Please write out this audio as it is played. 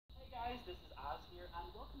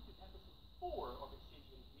4 of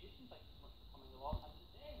exchanging information. Thank you so much for coming along. And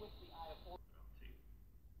today with me I have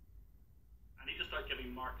I need to start giving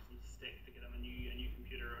Mark some stick to get him a new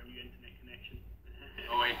computer or a new internet connection.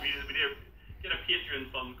 Oh, wait. we need to get a Patreon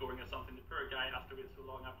fund going or something. The poor guy has to wait so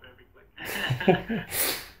long after every click.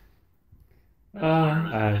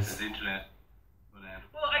 This is internet.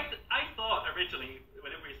 Well, I thought originally,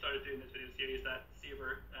 whenever we started doing this video series, that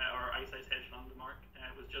Saber or Ice Hedgeland Mark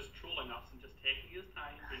was just trolling us and just taking his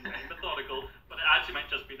time, being very methodical, but it actually might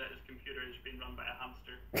just be that his computer is being run by a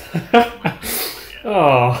hamster.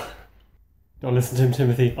 Oh, don't listen to him,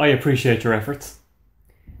 Timothy. I appreciate your efforts.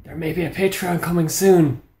 There may be a Patreon coming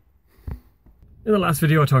soon. In the last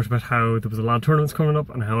video I talked about how there was a lot of tournaments coming up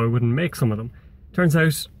and how I wouldn't make some of them. Turns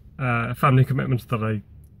out a family commitment that I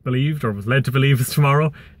believed, or was led to believe, is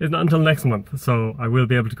tomorrow is not until next month, so I will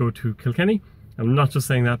be able to go to Kilkenny. I'm not just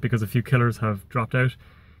saying that because a few killers have dropped out.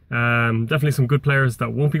 Definitely some good players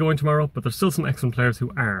that won't be going tomorrow, but there's still some excellent players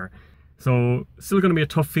who are. So still going to be a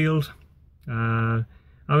tough field. I'm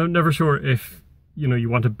never sure if you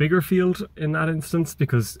want a bigger field in that instance,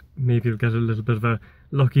 because maybe you'll get a little bit of a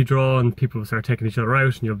lucky draw and people will start taking each other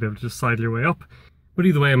out and you'll be able to just sidle your way up. But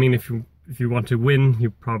either way, I mean, if you want to win, you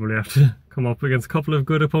probably have to come up against a couple of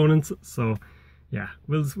good opponents. So yeah,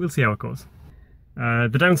 we'll see how it goes.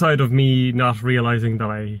 The downside of me not realising that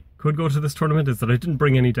I could go to this tournament is that I didn't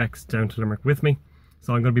bring any decks down to Limerick with me.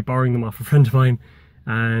 So I'm going to be borrowing them off a friend of mine,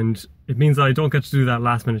 and it means that I don't get to do that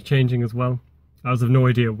last minute changing as well. I also have no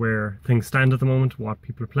idea where things stand at the moment, what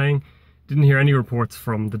people are playing. Didn't hear any reports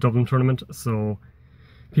from the Dublin tournament, so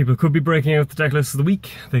people could be breaking out the deck lists of the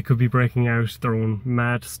week. They could be breaking out their own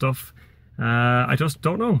mad stuff. I just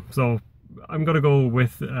don't know. So I'm going to go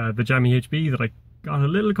with the Jammy HB that I got a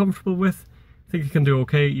little comfortable with. I think it can do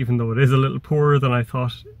okay, even though it is a little poorer than I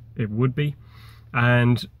thought it would be.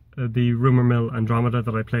 And the Rumour Mill Andromeda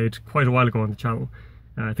that I played quite a while ago on the channel.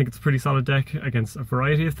 I think it's a pretty solid deck against a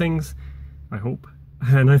variety of things, I hope.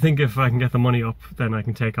 And I think if I can get the money up, then I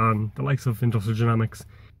can take on the likes of Industrial Dynamics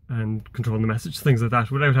and Controlling the Message, things like that,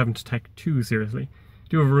 without having to take too seriously.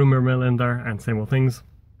 Do have a Rumour Mill in there and same old things.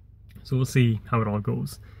 So we'll see how it all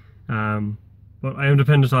goes. But I am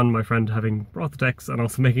dependent on my friend having brought the decks and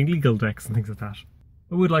also making legal decks and things like that.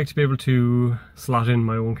 I would like to be able to slot in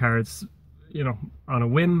my own cards, on a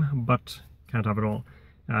whim, but can't have it all.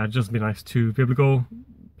 It'd just be nice to be able to go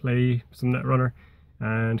play some Netrunner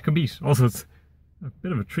and compete. Also, it's a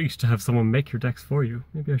bit of a treat to have someone make your decks for you.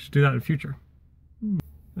 Maybe I should do that in future.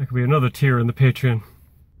 That could be another tier in the Patreon.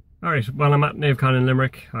 Alright, well, I'm at NaveCon in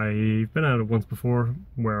Limerick. I've been at it once before,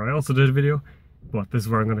 where I also did a video, but this is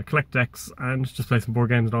where I'm going to collect decks and just play some board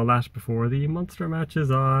games and all that before the Munster match is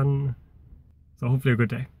on. So hopefully a good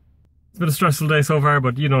day. It's been a stressful day so far,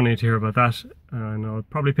 but you don't need to hear about that. And I'll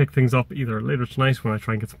probably pick things up either later tonight when I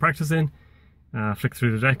try and get some practice in, flick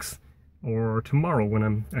through the decks, or tomorrow when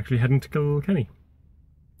I'm actually heading to Kilkenny.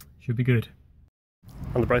 Should be good.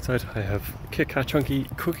 On the bright side, I have Kit Kat Chunky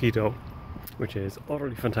cookie dough, which is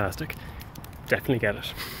utterly fantastic. Definitely get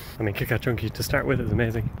it. I mean, Kit Kat Chunky to start with is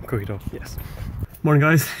amazing. Cookie dough, yes. Morning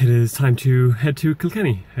guys, it is time to head to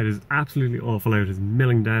Kilkenny. It is absolutely awful out, it is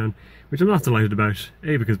milling down, which I'm not delighted about.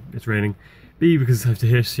 A, because it's raining. B, because I have to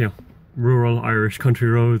hit, rural Irish country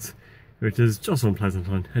roads, which is just unpleasant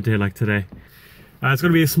on a day like today. It's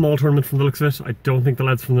going to be a small tournament from the looks of it. I don't think the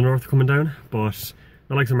lads from the north are coming down, but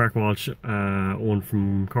the likes of Mark Walsh, Owen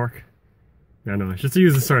from Cork. Yeah, no, I should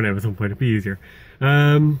use the surname at some point, it'd be easier.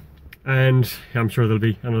 And I'm sure there'll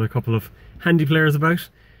be another couple of handy players about.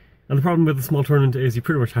 And the problem with the small tournament is you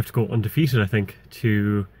pretty much have to go undefeated, I think,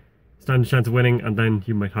 to stand a chance of winning, and then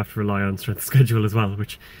you might have to rely on strength of schedule as well,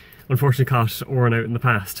 which unfortunately caught Oren out in the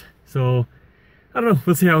past. So, I don't know,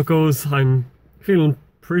 we'll see how it goes. I'm feeling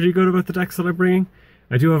pretty good about the decks that I'm bringing.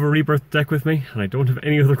 I do have a Rebirth deck with me, and I don't have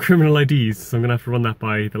any other criminal IDs, so I'm going to have to run that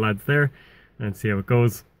by the lads there and see how it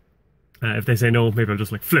goes. If they say no, maybe I'll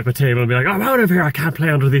just flip a table and be like, I'm out of here, I can't play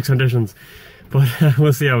under these conditions. But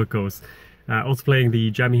we'll see how it goes. Also playing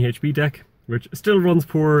the Jammy HB deck, which still runs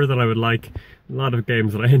poorer than I would like. A lot of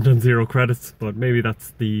games that I end on 0 credits, but maybe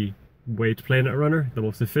that's the way to play Netrunner, the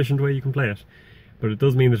most efficient way you can play it. But it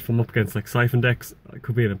does mean that if I'm up against Siphon decks, I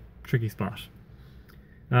could be in a tricky spot.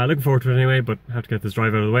 Looking forward to it anyway, but I have to get this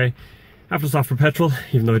drive out of the way. I have to stop for petrol,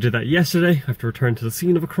 even though I did that yesterday. I have to return to the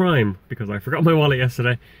scene of a crime, because I forgot my wallet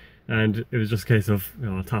yesterday, and it was just a case of,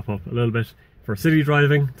 I'll top up a little bit for city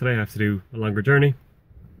driving. Today I have to do a longer journey,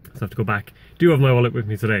 so I have to go back. Do have my wallet with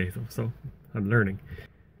me today, though, so I'm learning.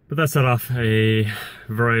 But that set off a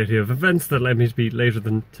variety of events that led me to be later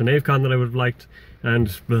than to NaveCon than I would have liked,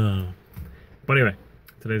 and but anyway,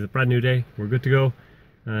 today's a brand new day, we're good to go.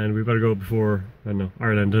 and we better go before, I don't know,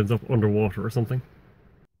 Ireland ends up underwater or something.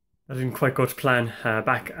 That didn't quite go to plan.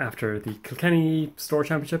 Back after the Kilkenny Store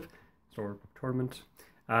Championship, Store Tournament.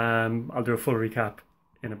 I'll do a full recap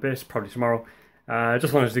in a bit, probably tomorrow. I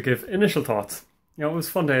just wanted to give initial thoughts. You know, it was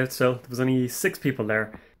a fun day out still. There was only 6 people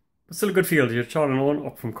there, but still a good field. You had Sean and Owen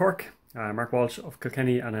up from Cork, Mark Walsh of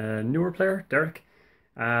Kilkenny, and a newer player, Derek,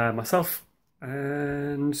 myself,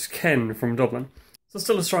 and Ken from Dublin. So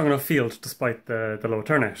still a strong enough field despite the low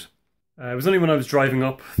turnout. It was only when I was driving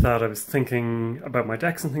up that I was thinking about my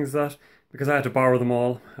decks and things like that, because I had to borrow them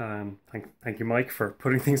all. Thank you, Mike, for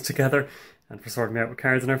putting things together and for sorting me out with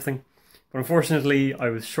cards and everything. But unfortunately, I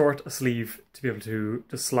was short a sleeve to be able to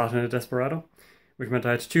just slot in a Desperado, which meant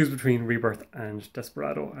I had to choose between Rebirth and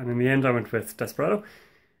Desperado. And in the end, I went with Desperado.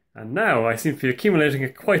 And now I seem to be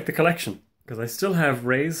accumulating quite the collection, because I still have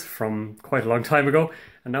Rays from quite a long time ago,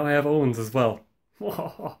 and now I have Owens as well.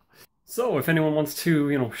 So if anyone wants to,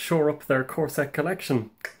 you know, shore up their core set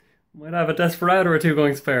collection, might have a Desperado or 2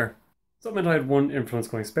 going spare. So it meant I had 1 Influence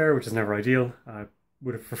going spare, which is never ideal. I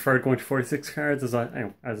would have preferred going to 46 cards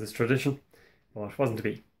as is tradition, but it wasn't to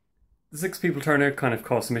be. The 6 people turnout kind of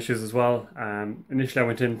caused some issues as well. Initially I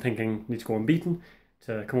went in thinking need to go unbeaten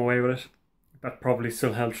to come away with it. That probably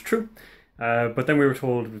still held true. But then we were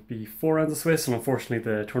told it would be 4 rounds of Swiss, and unfortunately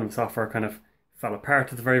the tournament software kind of fell apart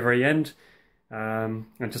at the very, very end. And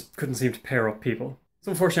just couldn't seem to pair up people.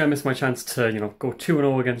 So unfortunately I missed my chance to, you know, go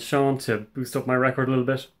 2-0 against Sean to boost up my record a little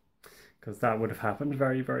bit, because that would have happened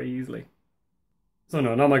very, very easily. So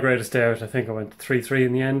no, not my greatest day out. I think I went 3-3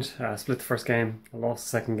 in the end. Split the first game, I lost the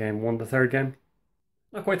second game, won the third game.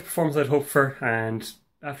 Not quite the performance I'd hoped for, and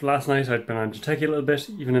after last night I'd been on Jateki a little bit,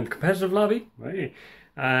 even in the competitive lobby,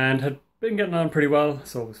 and had been getting on pretty well,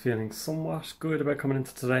 so I was feeling somewhat good about coming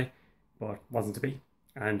into today, but wasn't to be.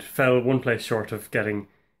 And fell 1 place short of getting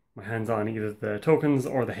my hands on either the tokens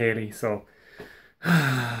or the Haley, so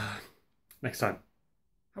next time.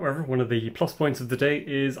 However, one of the plus points of the day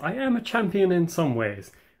is I am a champion in some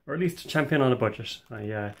ways, or at least a champion on a budget.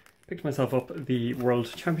 I picked myself up the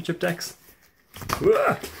World Championship decks,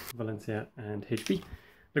 Valencia and HB.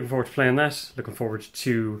 Looking forward to playing that, looking forward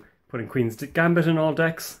to putting Queen's Gambit in all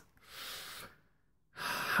decks.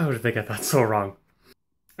 How did they get that so wrong?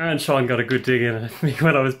 And Sean got a good dig in at me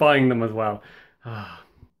when I was buying them as well. A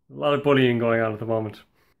lot of bullying going on at the moment.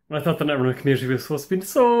 And I thought the Netrunner community was supposed to be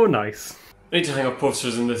so nice. I need to hang up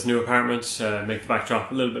posters in this new apartment, make the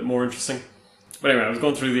backdrop a little bit more interesting. But anyway, I was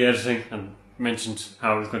going through the editing and mentioned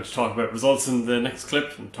how I was going to talk about results in the next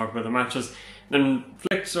clip and talk about the matches. Then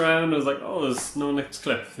flicked around, I was like, oh, there's no next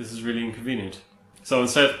clip. This is really inconvenient. So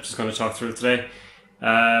instead, I'm just going to talk through it today.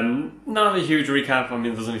 Not a huge recap. I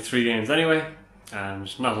mean, there's only 3 games anyway,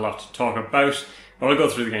 and not a lot to talk about, but I'll go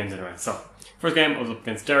through the games anyway. So, first game I was up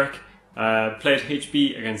against Derek, played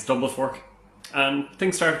HB against Dumblefork, and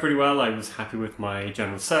things started pretty well. I was happy with my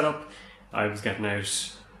general setup. I was getting out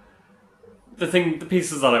the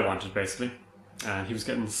pieces that I wanted basically, and he was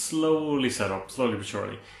getting slowly set up, slowly but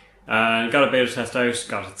surely. Got a beta test out,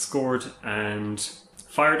 got it scored, and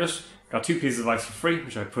fired it. Got 2 pieces of ice for free,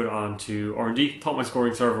 which I put onto R&D. Thought my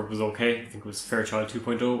scoring server was okay. I think it was Fairchild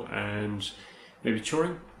 2.0 and maybe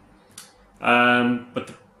Turing. But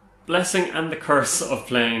the blessing and the curse of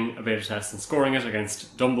playing a beta test and scoring it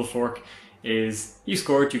against Dumblefork is you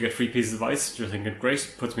scored, you get 3 pieces of ice. You're thinking,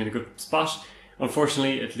 great, puts me in a good spot.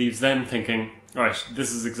 Unfortunately, it leaves them thinking, alright,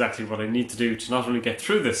 this is exactly what I need to do to not only get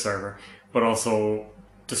through this server, but also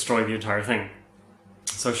destroy the entire thing.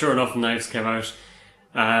 So sure enough, knives came out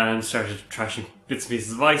and started trashing bits and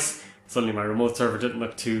pieces of ice. Suddenly my remote server didn't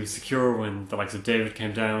look too secure when the likes of David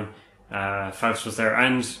came down. Faust was there,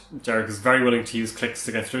 and Derek was very willing to use clicks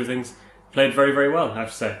to get through things. Played very, very well, I have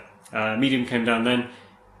to say. Medium came down then,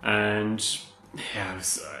 and yeah, it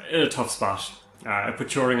was in a tough spot. I put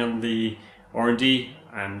Turing on the R&D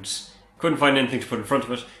and couldn't find anything to put in front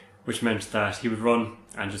of it, which meant that he would run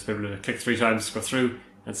and just be able to click 3 times to go through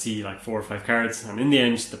and see like 4 or 5 cards, and in the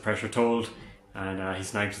end the pressure told, and he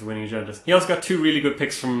snagged the winning agendas. He also got 2 really good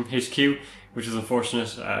picks from HQ, which is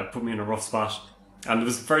unfortunate, put me in a rough spot, and it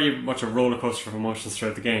was very much a roller coaster of emotions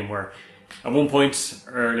throughout the game, where at one point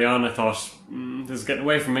early on I thought, this is getting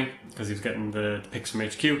away from me, because he was getting the picks from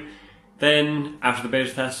HQ. Then after the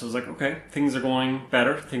beta test I was like, okay, things are going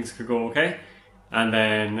better, things could go okay, and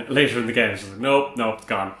then later in the game I was like, nope, it's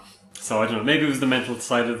gone. So I don't know, maybe it was the mental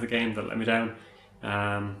side of the game that let me down,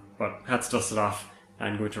 but had to dust it off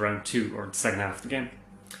and go to round 2, or the second half of the game.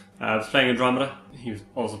 I was playing Andromeda, he was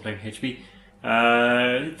also playing HB.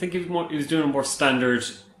 I think he was doing a more standard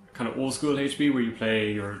kind of old school HB, where you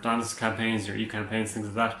play your dance campaigns, your E campaigns, things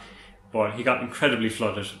like that, but he got incredibly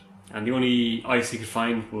flooded, and the only ice he could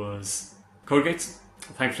find was Code Gates.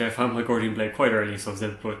 Thankfully, I found my Gordian Blade quite early, so I was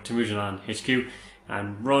able to put Temujin on HQ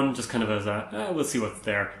and run just kind of as a, we'll see what's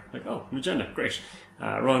there. Like, oh, an agenda, great.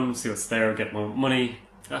 Run, see what's there, get more money.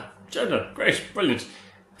 Agenda, great, brilliant.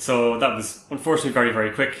 So that was unfortunately very,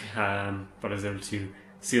 very quick, but I was able to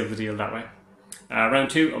seal the deal that way. Round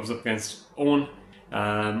 2, I was up against Owen.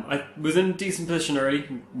 I was in a decent position early.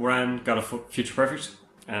 Moran got a future perfect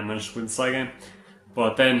and managed to win the side game.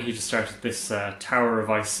 But then he just started this tower of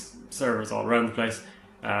ice servers all around the place.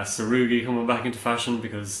 Sarugi coming back into fashion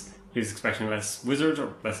because he was expecting less wizard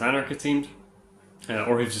or less anarch, it seemed.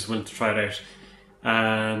 Or he was just willing to try it out.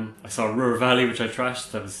 I saw Ruhr Valley, which I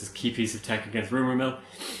trashed. That was his key piece of tech against Rumour Mill.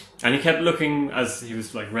 And he kept looking as he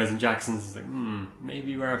was like Resin Jackson's. He's like,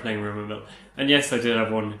 maybe you are playing Rumour Mill. And yes, I did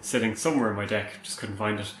have one sitting somewhere in my deck, just couldn't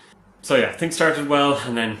find it. So yeah, things started well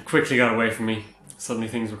and then quickly got away from me. Suddenly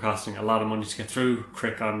things were costing a lot of money to get through.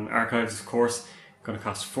 Crick on Archives, of course, going to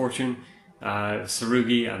cost a fortune.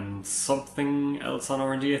 Sarugi and something else on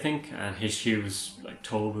R&D, I think. And HQ was like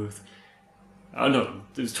Toll Booth. Oh no,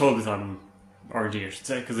 it was Toll Booth on R&D, I should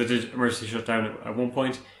say, because I did emergency shutdown at one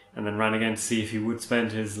point and then ran again to see if he would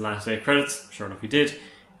spend his last 8 credits. Sure enough, he did.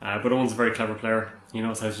 But Owen's a very clever player. He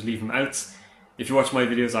knows how to leave him outs. If you watch my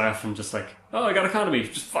videos, I often just like, oh, I got economy,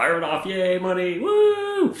 just fire it off, yay, money,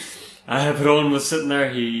 woo! But Owen was sitting there,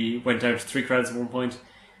 he went down to 3 credits at one point.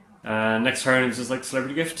 Next turn, it was just like,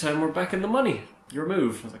 celebrity gift, and we're back in the money. Your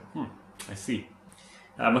move. I was like, I see.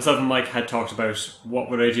 Myself and Mike had talked about what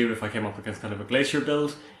would I do if I came up against kind of a Glacier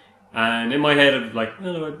build. And in my head, I'd be like,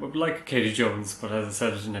 no, I would like Katie Jones, but as I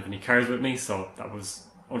said, I didn't have any cards with me, so that was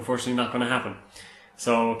unfortunately not going to happen.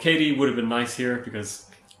 So Katie would have been nice here, because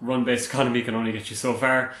run-based economy can only get you so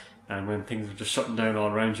far, and when things are just shutting down all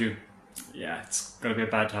around you, yeah, it's going to be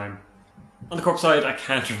a bad time. On the corp side, I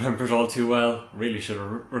can't remember it all too well. Really should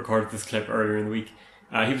have recorded this clip earlier in the week.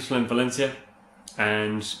 He was playing Valencia,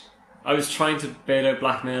 and I was trying to bait out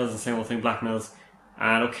blackmails and same old thing blackmails,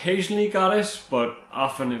 and occasionally got it, but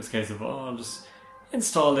often it was a case of, oh, I'll just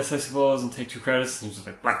install this, I suppose, and take 2 credits, and just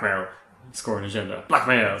like, blackmail, score an agenda,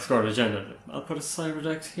 blackmail, score an agenda. I'll put a cyber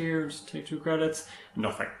deck here, just take 2 credits,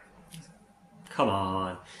 nothing. Come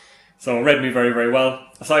on. So it read me very, very well.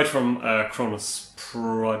 Aside from Kronos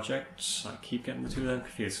Project, I keep getting the two of them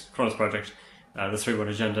confused. Kronos Project, the 3-1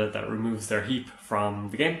 agenda that removes their heap from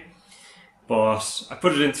the game. But I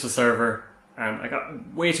put it into the server, and I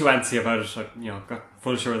got way too antsy about it. I got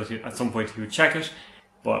full sure that at some point he would check it,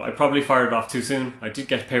 but I probably fired it off too soon. I did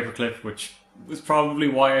get paperclip, which was probably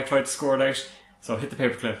why I tried to score it out. So I hit the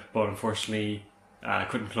paperclip, but unfortunately I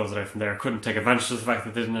couldn't close it out from there. Couldn't take advantage of the fact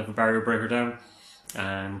that they didn't have a barrier breaker down,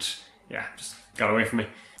 and yeah, just got away from me.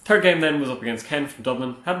 Third game then was up against Ken from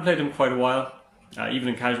Dublin. Hadn't played him quite a while, even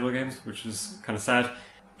in casual games, which was kind of sad.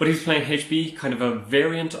 But he was playing HB, kind of a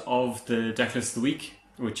variant of the decklist of the week,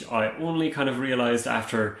 which I only kind of realised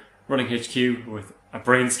after running HQ with a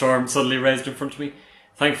brainstorm suddenly raised in front of me.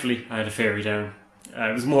 Thankfully, I had a fairy down.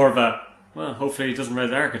 It was more of a, well, hopefully he doesn't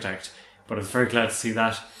raise Architect, but I was very glad to see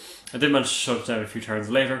that. I did manage to shut it down a few turns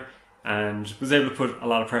later, and was able to put a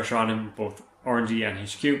lot of pressure on him, both R&D and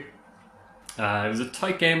HQ. It was a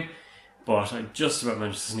tight game, but I just about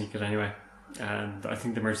managed to sneak it anyway. And I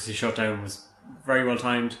think the emergency shutdown was very well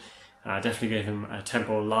timed. Definitely gave him a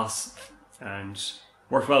tempo loss, and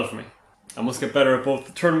worked well for me. I must get better at both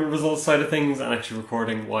the tournament results side of things and actually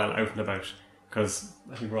recording while out and about, because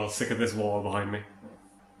I think we're all sick of this wall behind me.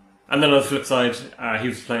 And then on the flip side, he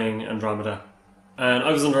was playing Andromeda, and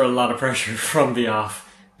I was under a lot of pressure from the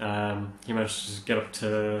off. He managed to get up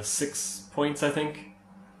to 6 points, I think.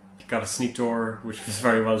 He got a sneak door, which was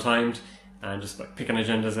very well timed, and just like picking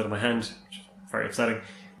agendas out of my hand, which was very upsetting.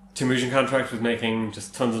 Temujin contract was making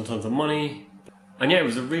just tons and tons of money. And yeah, it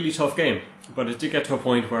was a really tough game, but it did get to a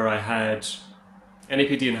point where I had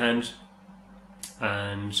NAPD in hand,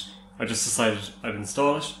 and I just decided I'd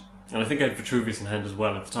install it. And I think I had Vitruvius in hand as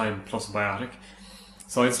well at the time, plus a Biotic.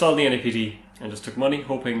 So I installed the NAPD and just took money,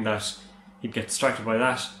 hoping that he'd get distracted by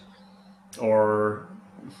that, or,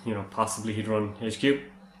 you know, possibly he'd run HQ.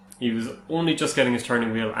 He was only just getting his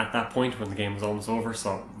turning wheel at that point when the game was almost over,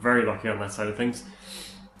 so very lucky on that side of things.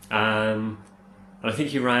 And I think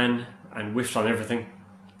he ran and whiffed on everything,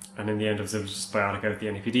 and in the end it was just Biotic out the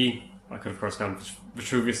NAPD. I could of course gone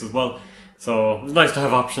Vitruvius as well, so it was nice to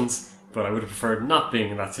have options, but I would have preferred not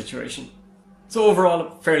being in that situation. So overall,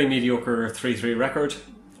 a fairly mediocre 3-3 record,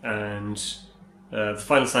 and the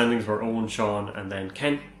final standings were Owen, Sean and then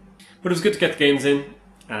Ken. But it was good to get the games in.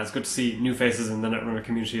 It's good to see new faces in the Netrunner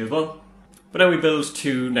community as well. But now we build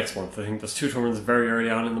to next month. I think there's 2 tournaments very early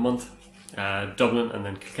on in the month. Dublin and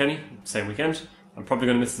then Kilkenny, same weekend. I'm probably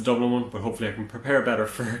going to miss the Dublin one, but hopefully I can prepare better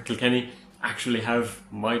for Kilkenny, actually have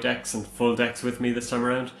my decks and full decks with me this time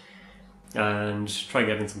around, and try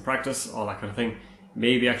getting some practice, all that kind of thing.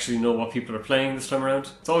 Maybe actually know what people are playing this time around.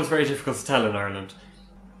 It's always very difficult to tell in Ireland.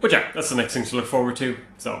 But yeah, that's the next thing to look forward to,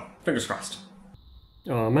 so fingers crossed.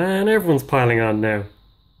 Oh man, everyone's piling on now.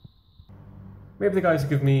 Maybe the guys who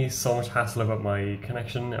give me so much hassle about my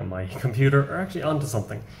connection and my computer are actually onto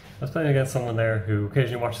something. I was playing against someone there who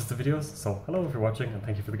occasionally watches the videos, so hello if you're watching and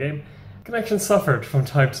thank you for the game. Connection suffered from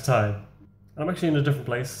time to time. And I'm actually in a different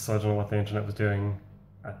place, so I don't know what the internet was doing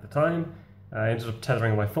at the time. I ended up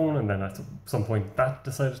tethering my phone, and then at some point that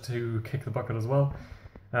decided to kick the bucket as well.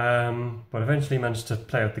 But eventually managed to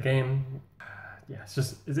play out the game. Yeah,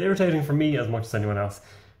 it's irritating for me as much as anyone else,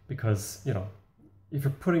 because, you know, if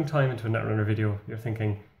you're putting time into a Netrunner video, you're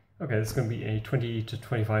thinking, okay, this is going to be a 20 to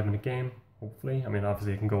 25 minute game, hopefully. I mean,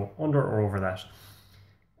 obviously it can go under or over that,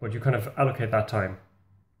 but you kind of allocate that time.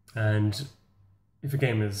 And if a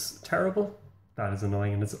game is terrible, that is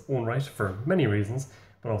annoying in its own right for many reasons,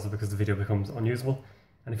 but also because the video becomes unusable.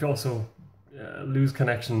 And if you also lose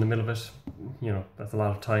connection in the middle of it, you know, that's a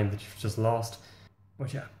lot of time that you've just lost.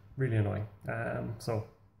 But yeah, really annoying. So,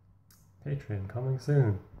 Patreon coming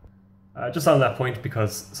soon. Just on that point,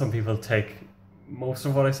 because some people take most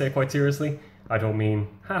of what I say quite seriously, I don't mean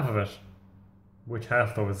half of it. Which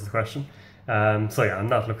half, though, is the question. So yeah, I'm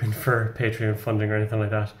not looking for Patreon funding or anything like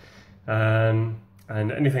that. And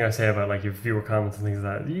anything I say about like your viewer comments and things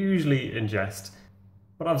like that, usually in jest.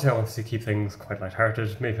 But obviously I want to keep things quite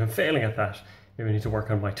lighthearted. Maybe I'm failing at that. Maybe I need to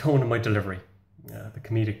work on my tone and my delivery. The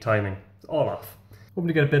comedic timing. It's all off. Hoping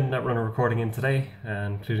to get a bit of Netrunner recording in today,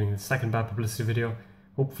 including the second bad publicity video.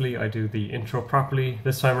 Hopefully I do the intro properly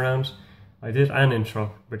this time around. I did an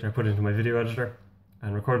intro, which I put into my video editor,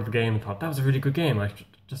 and recorded the game and thought that was a really good game. I should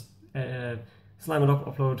just slam it up,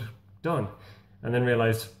 upload, done. And then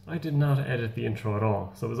realised I did not edit the intro at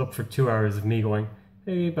all. So it was up for 2 hours of me going,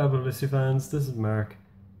 hey bad publicity fans, this is Mark.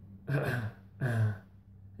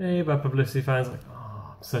 Hey bad publicity fans, like,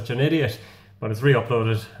 oh, I'm such an idiot. But it's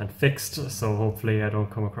re-uploaded and fixed, so hopefully I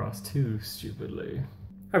don't come across too stupidly.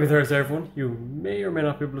 Happy Thursday everyone. You may or may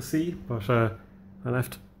not be able to see, but I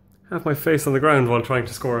left half my face on the ground while trying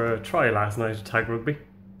to score a try last night at tag rugby.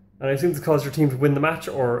 And I assume this caused your team to win the match,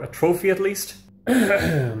 or a trophy at least.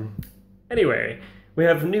 Anyway, we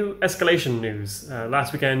have new escalation news.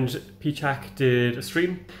 Last weekend, P-Chack did a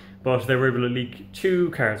stream, but they were able to leak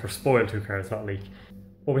 2 cards, or spoil 2 cards, not leak.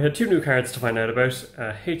 But we had 2 new cards to find out about.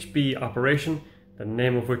 HB Operation, the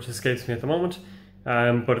name of which escapes me at the moment,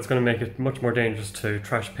 but it's going to make it much more dangerous to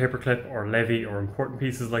trash a paperclip or levy or important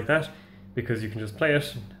pieces like that, because you can just play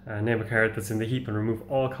it, name a card that's in the heap and remove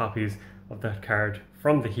all copies of that card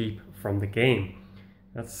from the heap from the game.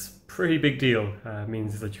 That's a pretty big deal. It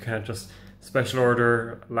means that you can't just special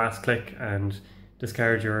order, last click and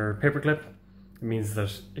discard your paperclip. It means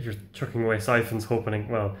that if you're chucking away siphons hoping,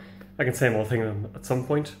 well, I can same old thing at some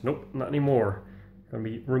point. Nope, not anymore. It's going to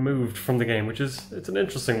be removed from the game, it's an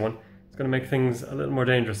interesting one. It's going to make things a little more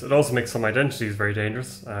dangerous. It also makes some identities very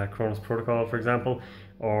dangerous. Kronos Protocol, for example,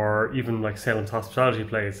 or even like Salem's Hospitality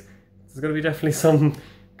plays. There's going to be definitely some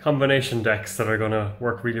combination decks that are going to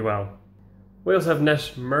work really well. We also have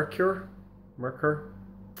Netrunner.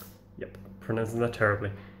 Yep, pronouncing that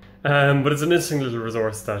terribly. But it's an interesting little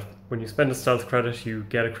resource that when you spend a stealth credit, you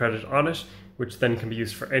get a credit on it, which then can be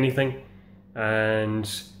used for anything, or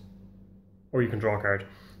you can draw a card.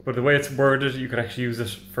 But the way it's worded, you can actually use it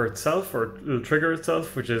for itself, or it'll trigger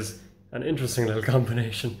itself, which is an interesting little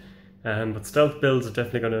combination. But stealth builds are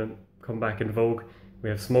definitely going to come back in vogue. We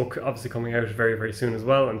have Smoke obviously coming out very, very soon as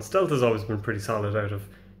well, and stealth has always been pretty solid out of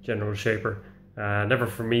General Shaper. Never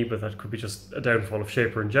for me, but that could be just a downfall of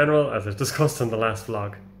Shaper in general, as I discussed in the last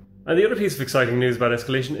vlog. And the other piece of exciting news about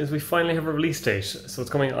Escalation is we finally have a release date. So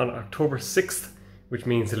it's coming on October 6th, which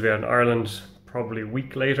means it'll be out in Ireland probably a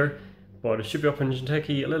week later, but it should be up in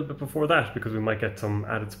Kentucky a little bit before that, because we might get some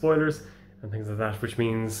added spoilers and things like that, which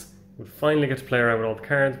means we'll finally get to play around with all the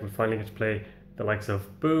cards. We'll finally get to play the likes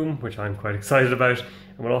of Boom, which I'm quite excited about,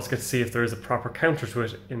 and we'll also get to see if there is a proper counter to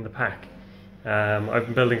it in the pack. I've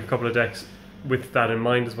been building a couple of decks with that in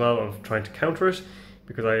mind as well, of trying to counter it,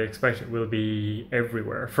 because I expect it will be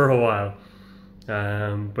everywhere for a while.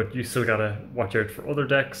 But you still gotta watch out for other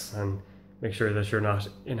decks and make sure that you're not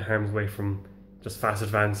in harm's way from just Fast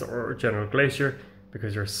Advance or General Glacier,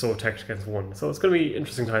 because you're so teched against one. So it's going to be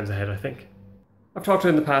interesting times ahead, I think. I've talked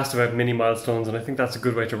in the past about mini milestones, and I think that's a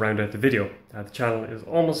good way to round out the video. The channel is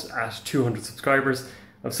almost at 200 subscribers.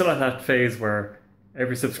 I'm still at that phase where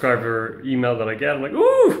every subscriber email that I get, I'm like,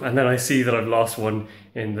 ooh! And then I see that I've lost one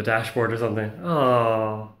in the dashboard or something.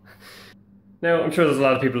 Oh. Now, I'm sure there's a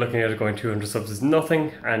lot of people looking at it going 200 subs is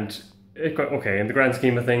nothing, and okay, in the grand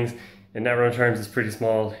scheme of things, in Netrunner terms it's pretty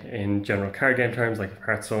small, in general card game terms like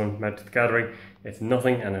Hearthstone, Magic the Gathering, it's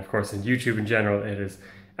nothing, and of course in YouTube in general it is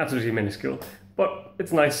absolutely minuscule. But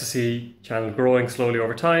it's nice to see the channel growing slowly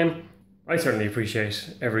over time. I certainly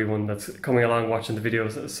appreciate everyone that's coming along, watching the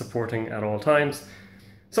videos, supporting at all times.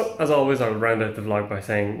 So, as always, I will round out the vlog by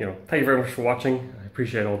saying, thank you very much for watching. I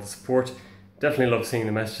appreciate all the support. Definitely love seeing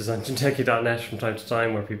the messages on gentechie.net from time to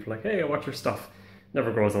time where people are like, hey, I watch your stuff.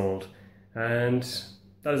 Never grows old. And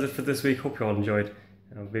that is it for this week. Hope you all enjoyed.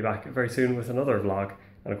 I'll be back very soon with another vlog.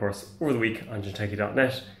 And of course, over the week on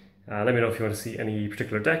gentechie.net. Let me know if you want to see any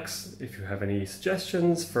particular decks, if you have any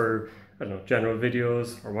suggestions for, I don't know, general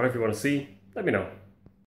videos or whatever you want to see, let me know.